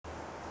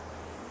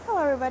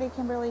everybody,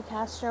 Kimberly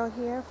Castro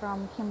here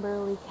from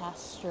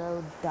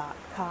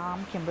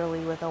KimberlyCastro.com. Kimberly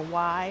with a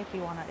Y if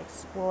you want to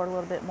explore a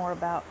little bit more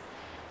about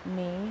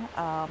me.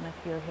 If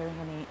you're hearing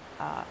any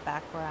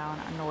background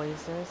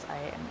noises, I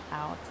am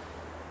out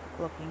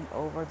looking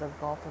over the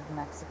Gulf of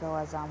Mexico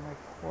as I'm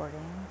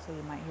recording, so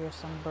you might hear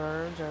some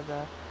birds or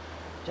the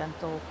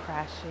gentle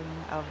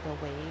crashing of the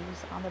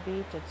waves on the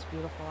beach. It's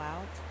beautiful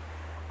out.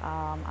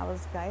 I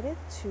was guided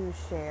to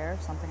share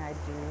something I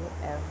do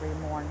every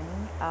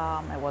morning.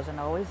 It wasn't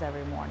always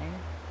every morning,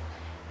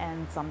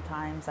 and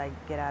sometimes I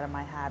get out of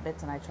my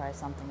habits and I try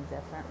something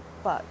different,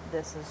 but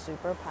this is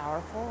super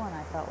powerful, and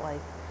I felt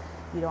like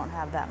you don't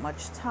have that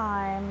much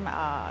time,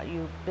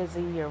 you're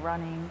busy, you're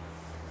running,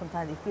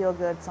 sometimes you feel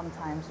good,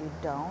 sometimes you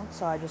don't,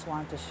 so I just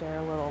wanted to share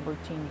a little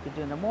routine you could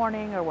do in the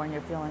morning, or when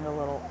you're feeling a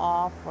little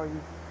off, or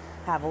you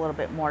have a little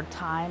bit more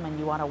time and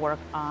you want to work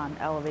on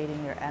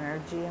elevating your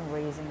energy and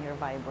raising your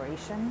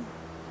vibration,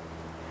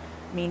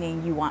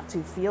 meaning you want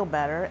to feel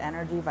better,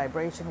 energy,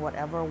 vibration,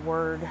 whatever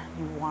word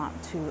you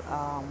want to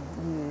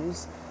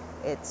use.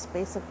 It's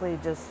basically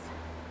just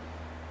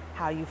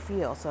how you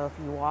feel. So if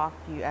you walk,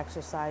 you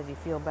exercise, you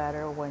feel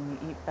better. When you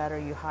eat better,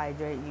 you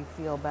hydrate, you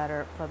feel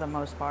better for the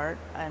most part.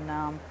 And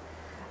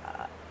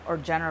or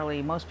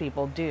generally most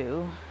people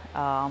do,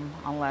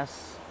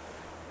 unless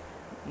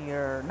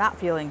you're not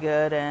feeling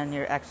good and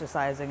you're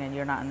exercising and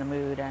you're not in the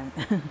mood, and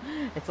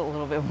it's a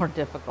little bit more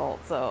difficult.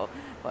 So,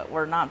 but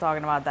we're not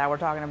talking about that. We're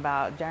talking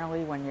about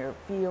generally when you're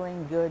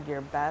feeling good,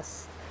 your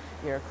best,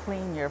 you're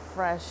clean, you're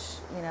fresh,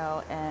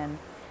 and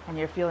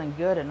you're feeling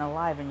good and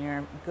alive, and you're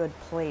in a good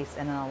place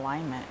and in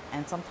alignment.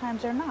 And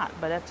sometimes you're not,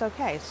 but that's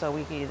okay. So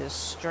we can either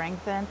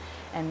strengthen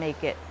and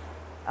make it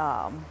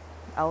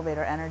elevate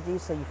our energy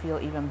so you feel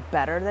even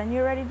better than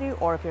you already do,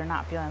 or if you're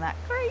not feeling that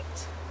great,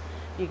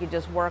 you could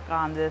just work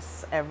on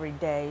this every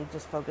day,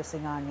 just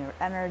focusing on your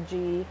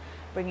energy,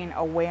 bringing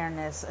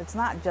awareness. It's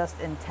not just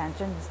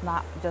intention. It's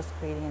not just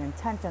creating an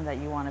intention that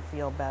you want to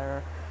feel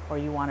better or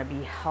you want to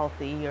be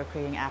healthy. You're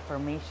creating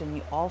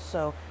affirmation.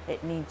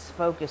 It needs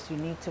focus. You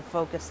need to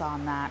focus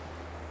on that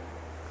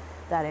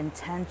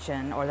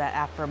intention or that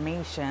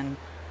affirmation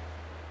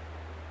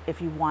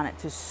if you want it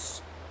to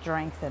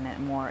strengthen it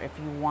more, if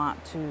you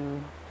want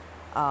to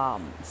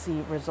see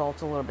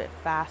results a little bit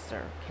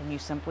faster. Can you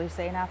simply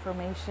say an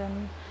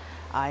affirmation?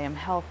 I am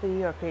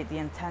healthy, or create the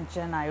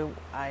intention. I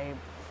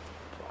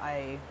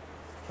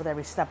with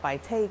every step I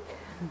take,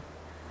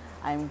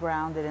 I'm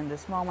grounded in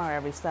this moment, or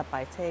every step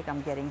I take,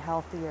 I'm getting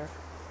healthier.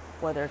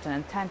 Whether it's an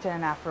intention,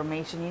 an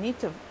affirmation, you need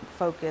to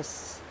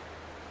focus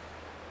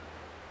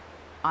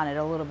on it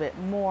a little bit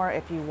more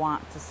if you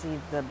want to see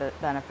the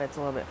benefits a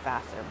little bit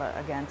faster. But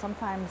again,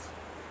 sometimes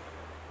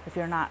if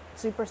you're not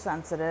super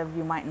sensitive,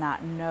 you might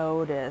not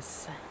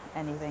notice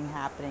anything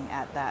happening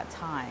at that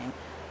time.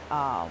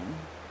 But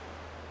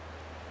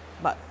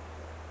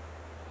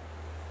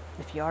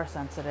if you are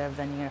sensitive,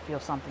 then you're going to feel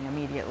something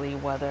immediately,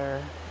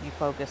 whether you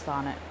focused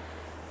on it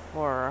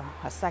for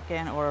a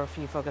second or if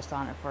you focused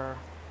on it for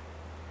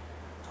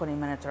 20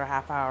 minutes or a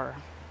half hour.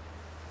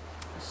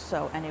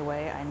 So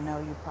anyway, I know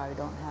you probably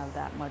don't have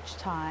that much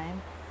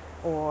time,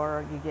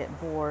 or you get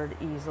bored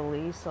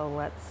easily, so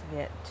let's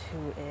get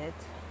to it.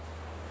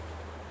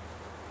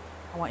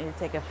 I want you to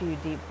take a few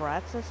deep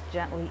breaths. Just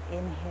gently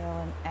inhale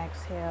and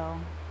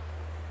exhale.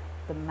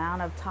 The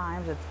amount of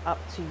times, it's up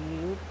to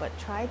you, but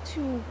try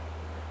to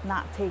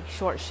not take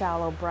short,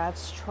 shallow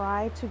breaths.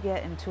 Try to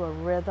get into a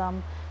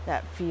rhythm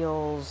that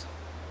feels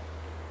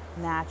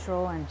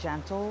natural and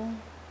gentle.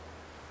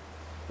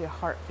 If your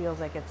heart feels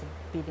like it's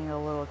beating a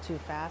little too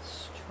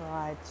fast,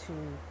 try to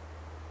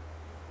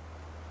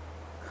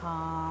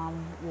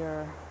calm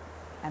your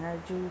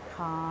energy,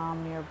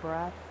 calm your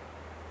breath.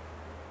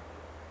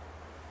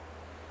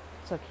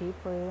 So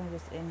keep breathing,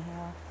 just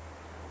inhale,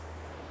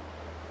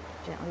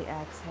 gently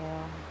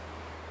exhale.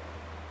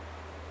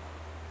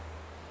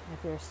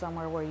 If you're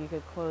somewhere where you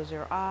could close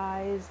your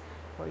eyes,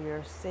 where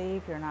you're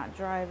safe, you're not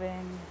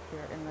driving, if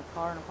you're in the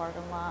car in a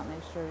parking lot,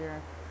 make sure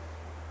you're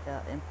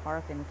in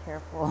park and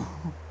careful.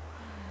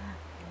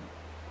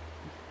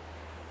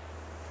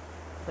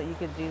 But you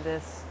could do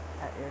this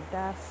at your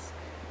desk,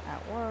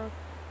 at work,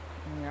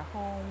 in your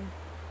home.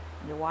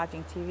 You're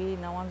watching TV,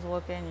 no one's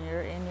looking,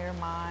 you're in your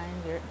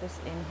mind, you're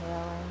just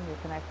inhaling, you're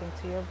connecting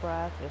to your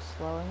breath, you're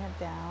slowing it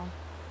down.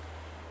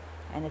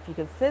 And if you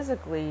could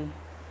physically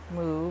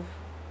move,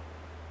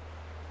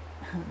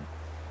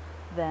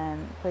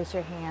 then place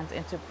your hands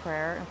into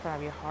prayer in front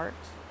of your heart.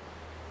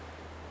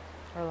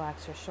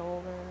 Relax your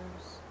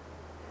shoulders,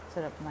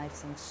 sit up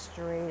nice and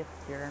straight. If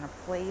you're in a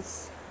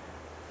place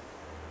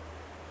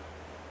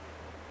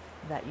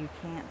that you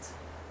can't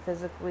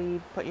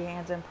physically put your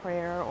hands in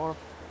prayer, or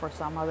for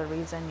some other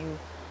reason you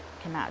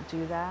cannot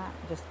do that,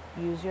 just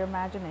use your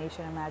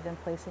imagination. Imagine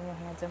placing your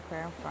hands in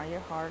prayer in front of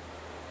your heart.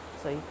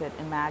 So you could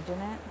imagine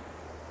it,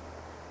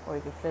 or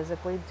you could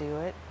physically do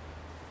it.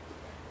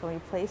 So when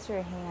you place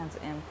your hands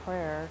in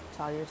prayer,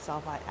 tell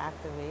yourself, I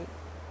activate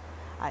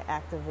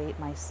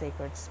my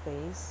sacred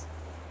space.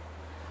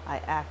 I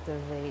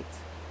activate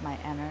my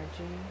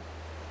energy.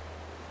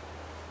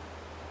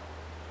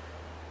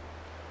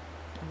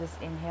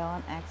 Just inhale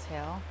and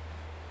exhale.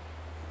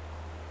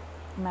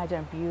 Imagine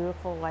a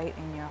beautiful light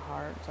in your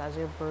heart. So as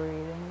you're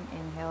breathing,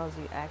 inhale, as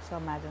you exhale,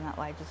 imagine that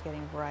light just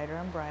getting brighter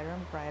and brighter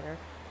and brighter.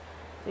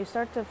 So you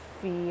start to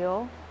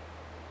feel,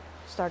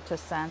 start to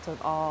sense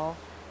with all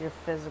your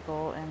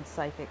physical and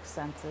psychic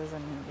senses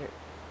and your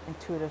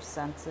intuitive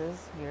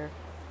senses, your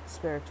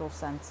spiritual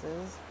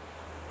senses.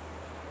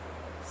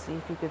 See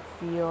if you could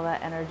feel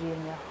that energy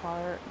in your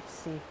heart.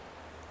 See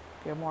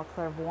if you're more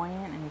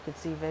clairvoyant and you could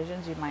see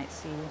visions. You might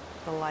see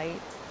the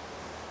light.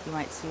 You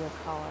might see a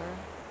color.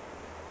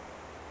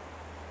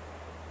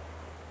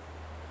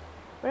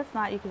 But if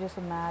not, you could just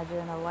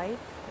imagine a light.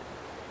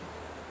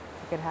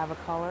 You could have a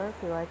color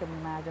if you like.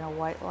 Imagine a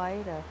white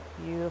light, a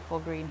beautiful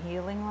green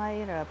healing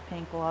light, a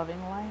pink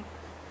loving light.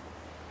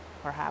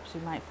 Perhaps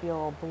you might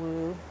feel a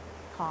blue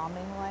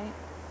calming light,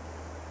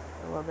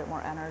 a little bit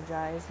more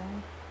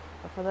energizing.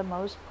 But for the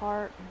most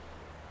part,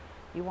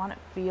 you want to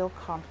feel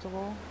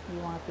comfortable. You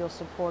want to feel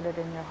supported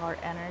in your heart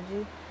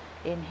energy.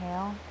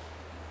 Inhale.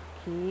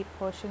 Keep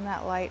pushing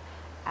that light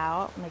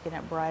out, making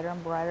it brighter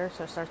and brighter,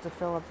 so it starts to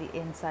fill up the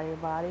inside of your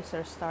body.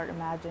 So start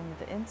imagining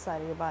the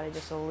inside of your body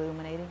just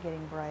illuminating,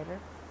 getting brighter.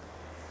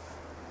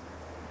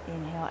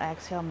 Inhale,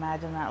 exhale,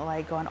 imagine that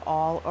light going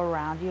all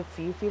around you, a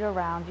few feet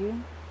around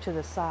you, to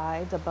the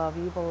sides, above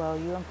you, below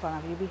you, in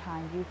front of you,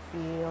 behind you,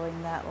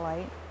 feeling that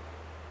light.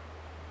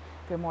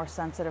 If you're a more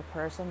sensitive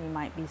person, you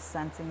might be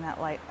sensing that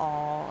light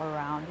all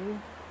around you.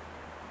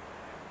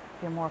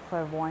 If you're more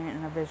clairvoyant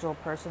and a visual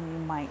person, you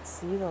might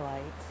see the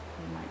light.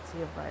 You might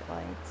see a bright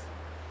light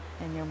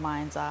in your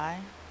mind's eye.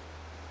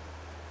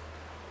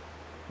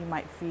 You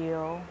might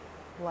feel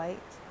light.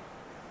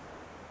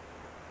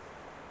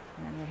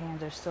 And then your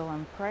hands are still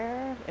in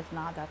prayer. If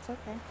not, that's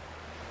okay.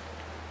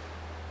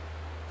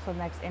 So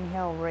next,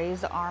 inhale,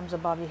 raise the arms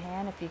above your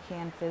hand. If you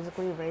can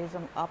physically, raise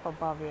them up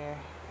above your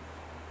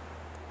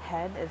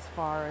head as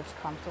far as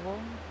comfortable.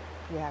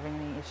 If you're having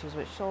any issues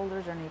with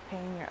shoulders or any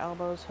pain, your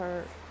elbows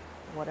hurt,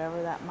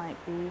 whatever that might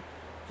be,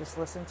 just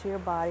listen to your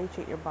body.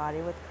 Treat your body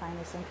with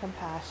kindness and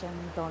compassion.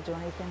 Don't do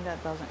anything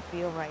that doesn't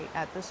feel right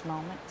at this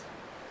moment.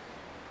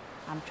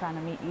 I'm trying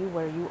to meet you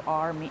where you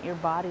are. Meet your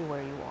body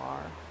where you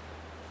are.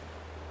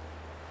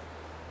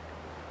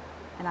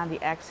 And on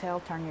the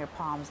exhale, turn your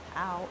palms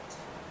out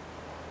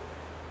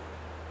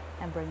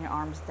and bring your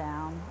arms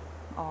down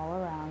all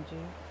around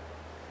you.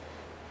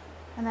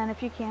 And then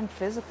if you can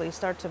physically,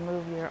 start to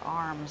move your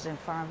arms in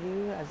front of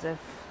you, as if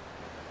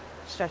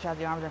stretch out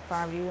the arms in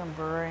front of you and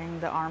bring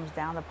the arms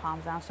down, the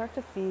palms down. Start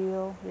to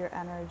feel your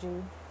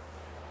energy.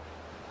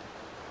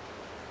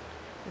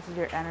 This is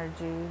your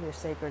energy, your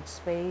sacred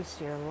space,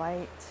 your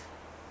light,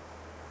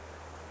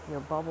 your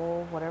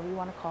bubble, whatever you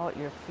want to call it,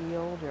 your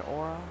field, your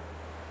aura.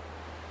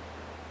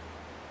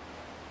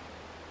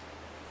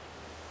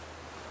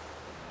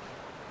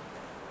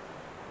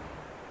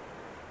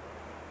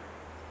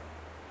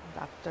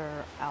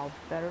 Dr.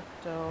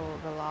 Alberto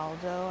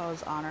Villoldo, I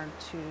was honored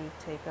to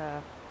take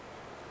a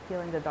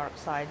Healing the Dark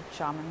Side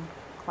shaman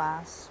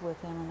class with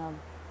him and an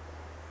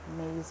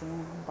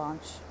amazing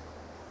bunch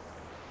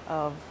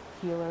of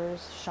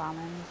healers,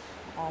 shamans,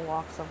 all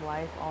walks of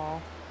life,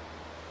 all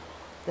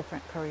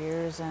different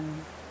careers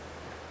and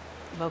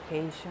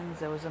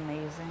vocations. It was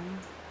amazing.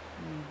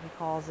 And he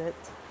calls it,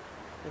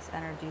 this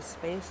energy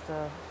space,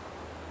 the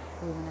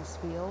luminous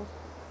field.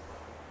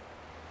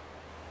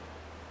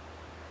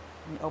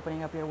 And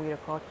opening up your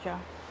Viracocha.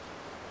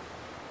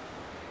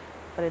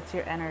 But it's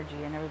your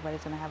energy, and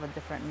everybody's going to have a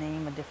different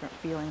name, a different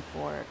feeling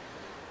for it.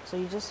 So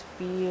you just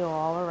feel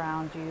all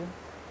around you.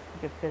 You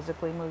could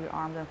physically move your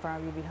arms in front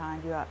of you,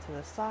 behind you, out to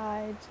the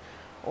sides,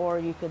 or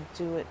you could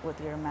do it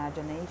with your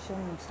imagination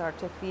and start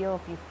to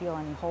feel if you feel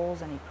any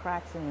holes, any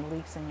cracks, any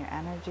leaks in your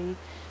energy.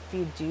 If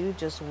you do,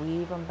 just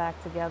weave them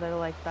back together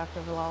like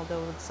Dr.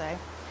 Villoldo would say.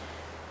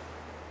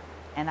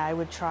 And I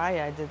would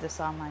try. I did this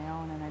on my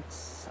own, and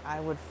I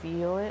would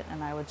feel it,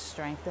 and I would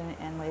strengthen it,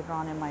 and later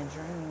on in my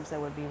dreams,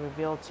 it would be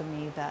revealed to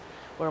me that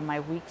where my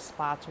weak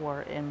spots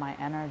were in my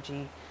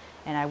energy,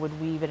 and I would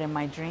weave it in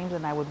my dreams,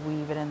 and I would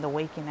weave it in the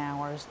waking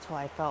hours till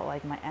I felt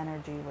like my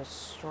energy was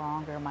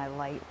stronger, my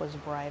light was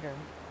brighter.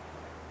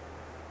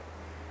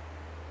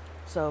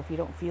 So if you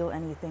don't feel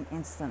anything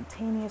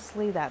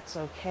instantaneously, that's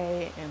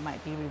okay. It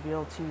might be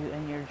revealed to you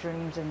in your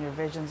dreams and your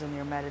visions and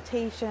your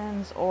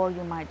meditations, or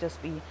you might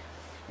just be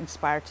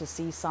inspired to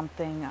see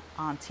something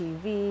on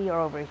TV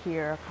or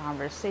overhear a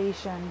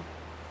conversation,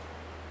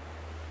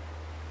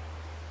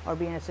 or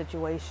be in a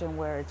situation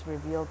where it's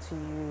revealed to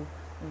you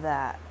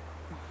that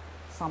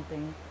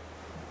something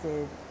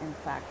did in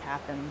fact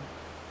happen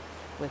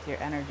with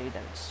your energy,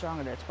 that it's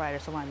stronger, that it's brighter.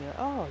 Someone might be like,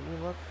 oh, you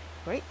look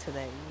great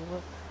today, you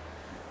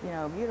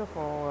look,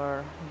 beautiful,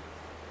 or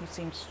you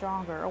seem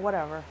stronger, or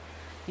whatever.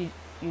 You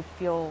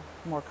feel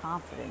more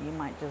confident. You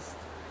might just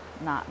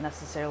not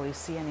necessarily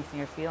see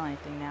anything or feel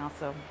anything now.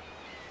 So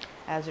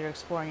as you're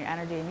exploring your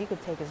energy, and you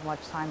could take as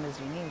much time as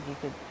you need. You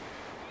could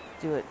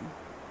do it,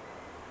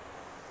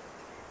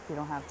 if you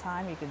don't have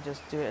time, you could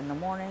just do it in the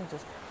morning.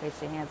 Just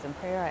raise your hands in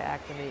prayer. I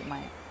activate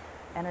my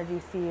energy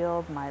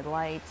field, my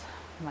light,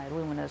 my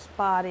luminous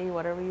body,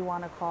 whatever you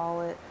want to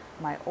call it,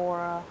 my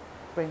aura.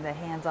 Bring the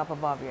hands up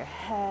above your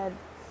head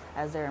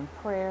as they're in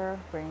prayer.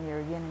 Bring your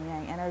yin and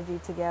yang energy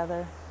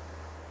together.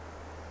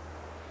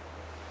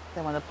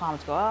 Then when the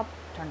palms go up,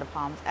 turn the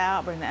palms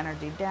out, bring the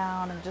energy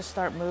down, and just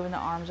start moving the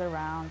arms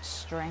around,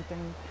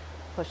 strengthening,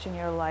 pushing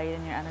your light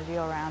and your energy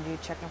around you,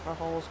 checking for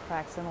holes,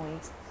 cracks, and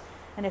leaks.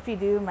 And if you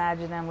do,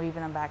 imagine them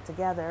weaving them back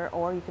together,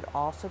 or you could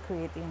also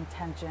create the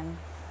intention.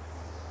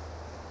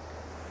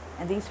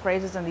 And these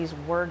phrases and these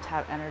words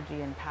have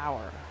energy and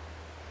power.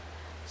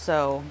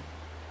 So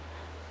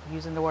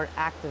using the word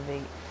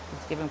activate,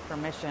 it's giving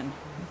permission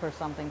for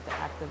something to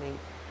activate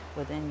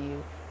within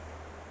you.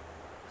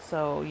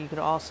 So you could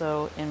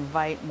also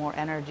invite more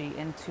energy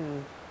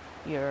into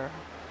your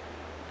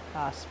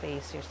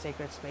space, your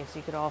sacred space.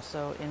 You could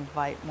also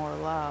invite more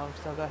love.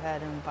 So go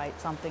ahead and invite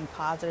something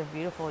positive,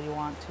 beautiful you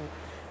want to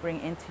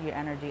bring into your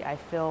energy. I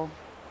fill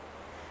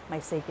my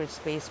sacred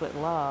space with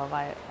love.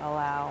 I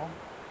allow.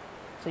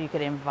 So you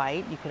could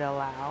invite, you could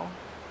allow,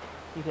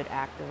 you could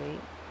activate.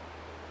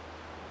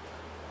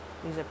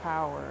 These are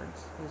power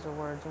words. These are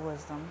words of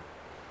wisdom.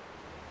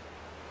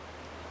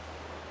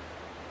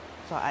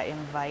 So I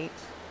invite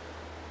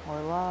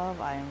more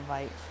love. I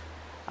invite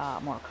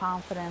more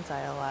confidence.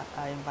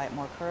 I invite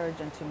more courage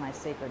into my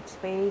sacred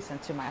space,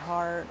 into my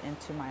heart,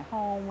 into my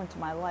home, into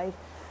my life.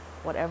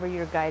 Whatever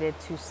you're guided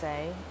to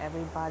say,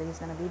 everybody's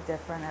going to be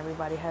different.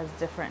 Everybody has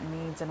different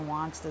needs and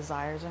wants,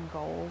 desires and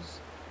goals,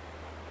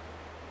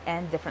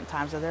 and different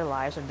times of their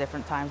lives, or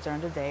different times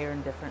during the day, or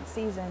in different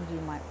seasons,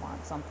 you might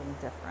want something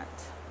different.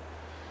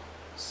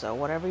 So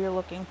whatever you're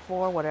looking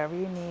for, whatever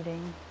you're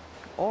needing,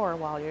 or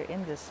while you're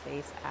in this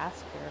space,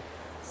 ask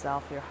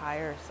yourself, your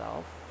higher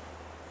self,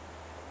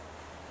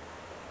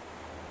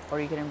 or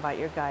you can invite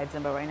your guides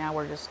in. But right now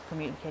we're just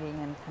communicating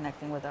and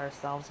connecting with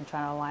ourselves and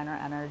trying to align our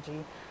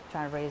energy,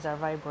 trying to raise our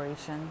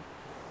vibration,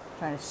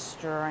 trying to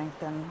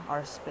strengthen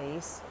our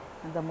space.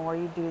 And the more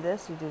you do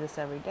this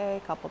every day, a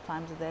couple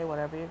times a day,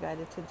 whatever you're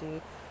guided to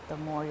do, the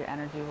more your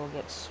energy will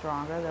get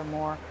stronger, the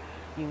more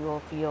you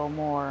will feel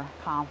more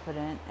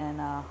confident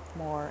and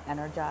more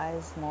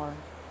energized. More,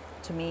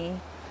 to me,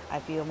 I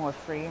feel more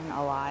free and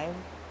alive.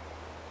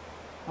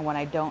 And when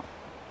I don't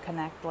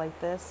connect like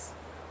this,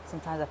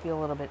 sometimes I feel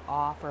a little bit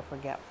off or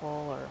forgetful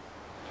or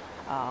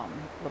a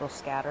little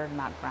scattered,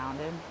 not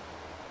grounded.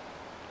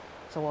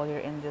 So while you're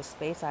in this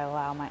space, I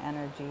allow my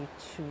energy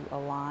to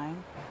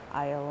align.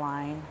 I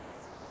align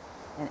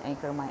and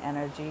anchor my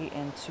energy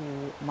into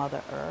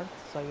Mother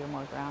Earth, so you're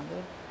more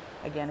grounded.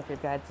 Again, if you're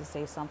guided to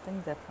say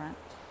something different,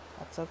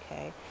 that's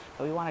okay.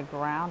 But we want to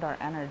ground our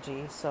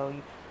energy. So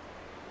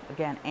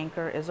again,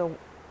 anchor is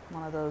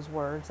one of those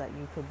words that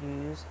you could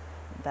use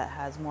that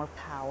has more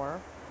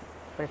power.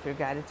 But if you're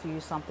guided to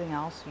use something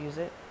else, use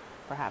it.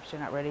 Perhaps you're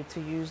not ready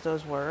to use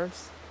those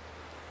words.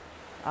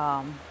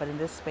 But in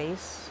this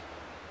space,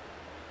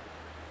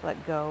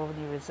 let go of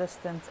any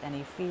resistance,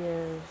 any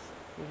fears.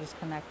 You're just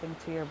connecting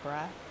to your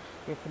breath.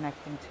 You're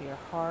connecting to your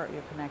heart.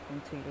 You're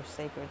connecting to your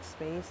sacred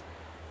space.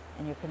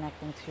 And you're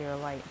connecting to your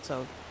light.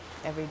 So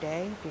every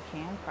day, if you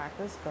can,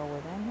 practice, go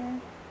within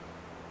here.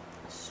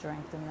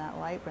 Strengthen that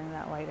light. Bring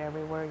that light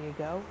everywhere you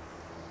go.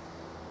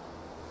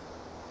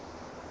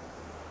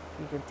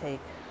 You could take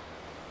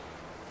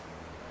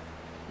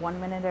 1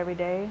 minute every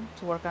day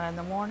to work on it in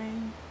the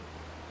morning.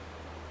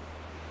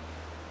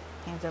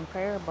 Hands in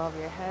prayer above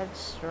your head,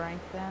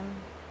 strengthen.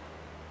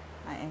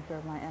 I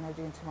anchor my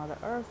energy into Mother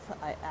Earth.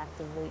 I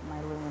activate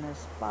my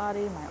luminous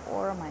body, my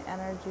aura, my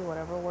energy,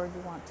 whatever word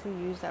you want to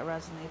use that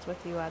resonates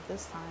with you at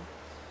this time.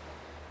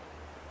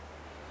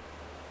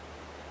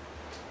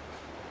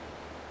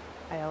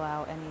 I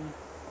allow any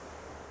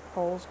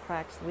holes,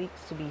 cracks,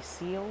 leaks to be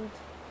sealed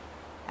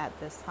at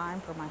this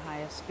time for my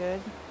highest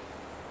good.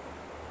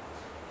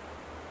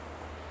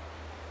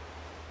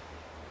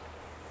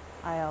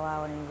 I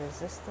allow any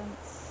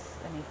resistance,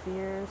 any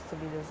fears to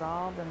be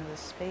dissolved in this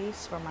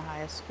space for my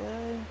highest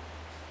good.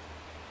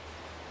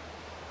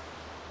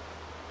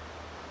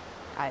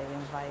 I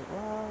invite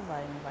love,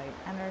 I invite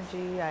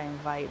energy, I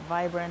invite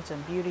vibrance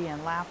and beauty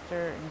and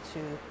laughter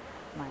into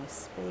my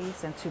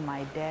space, into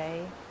my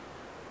day,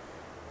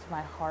 to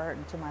my heart,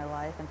 into my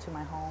life, into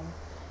my home.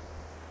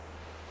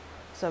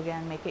 So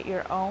again, make it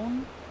your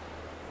own.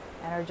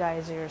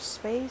 Energize your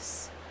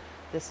space.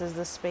 This is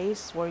the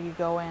space where you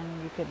go in,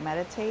 you could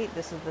meditate.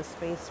 This is the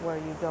space where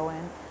you go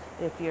in.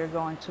 If you're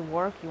going to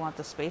work, you want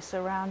the space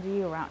around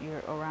you,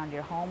 around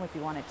your home. If you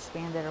want to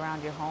expand it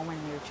around your home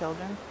and your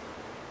children.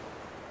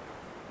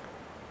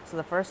 So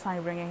the first time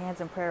you bring your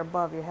hands in prayer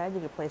above your head, you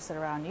can place it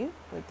around you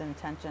with the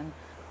intention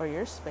for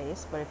your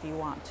space. But if you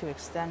want to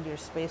extend your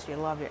space, your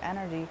love, your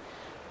energy,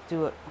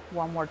 do it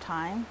one more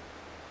time.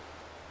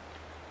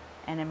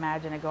 And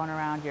imagine it going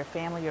around your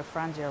family, your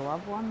friends, your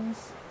loved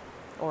ones,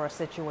 or a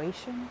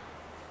situation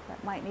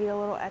that might need a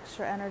little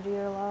extra energy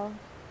or love.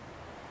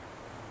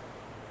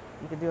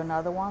 You could do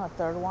another one, a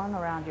third one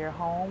around your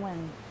home,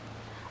 and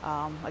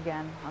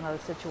again, another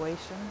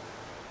situation.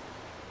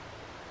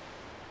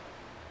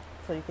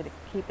 so you could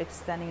keep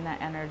extending that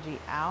energy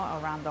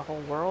out around the whole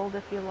world,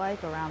 if you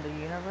like, around the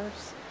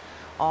universe,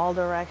 all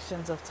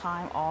directions of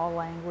time, all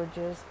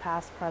languages,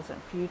 past,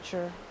 present,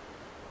 future,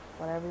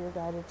 whatever you're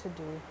guided to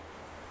do.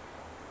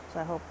 So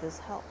I hope this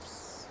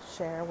helps.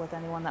 Share with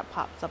anyone that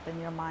pops up in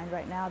your mind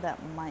right now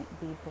that might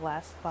be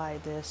blessed by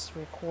this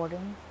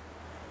recording.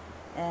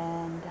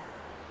 And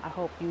I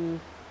hope you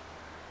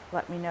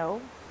let me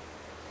know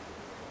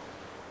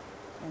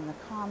in the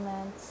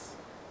comments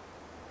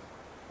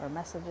or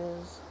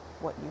messages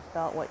what you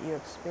felt, what you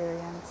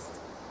experienced,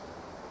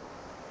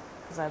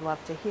 because I'd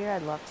love to hear,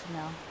 I'd love to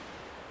know.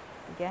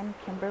 Again,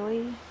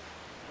 Kimberly,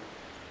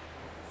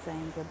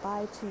 saying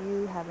goodbye to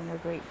you, having a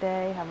great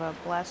day, have a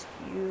blessed,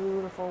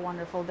 beautiful,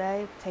 wonderful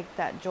day. Take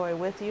that joy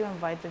with you,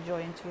 invite the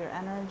joy into your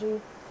energy.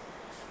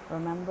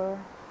 Remember,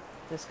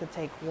 this could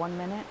take 1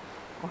 minute,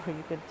 or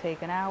you could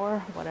take an hour,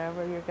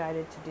 whatever you're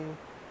guided to do.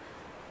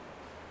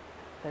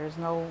 There's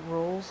no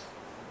rules.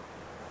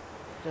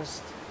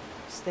 Just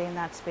stay in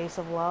that space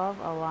of love,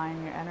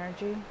 align your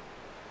energy,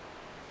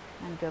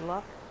 and good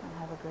luck, and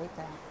have a great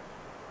day.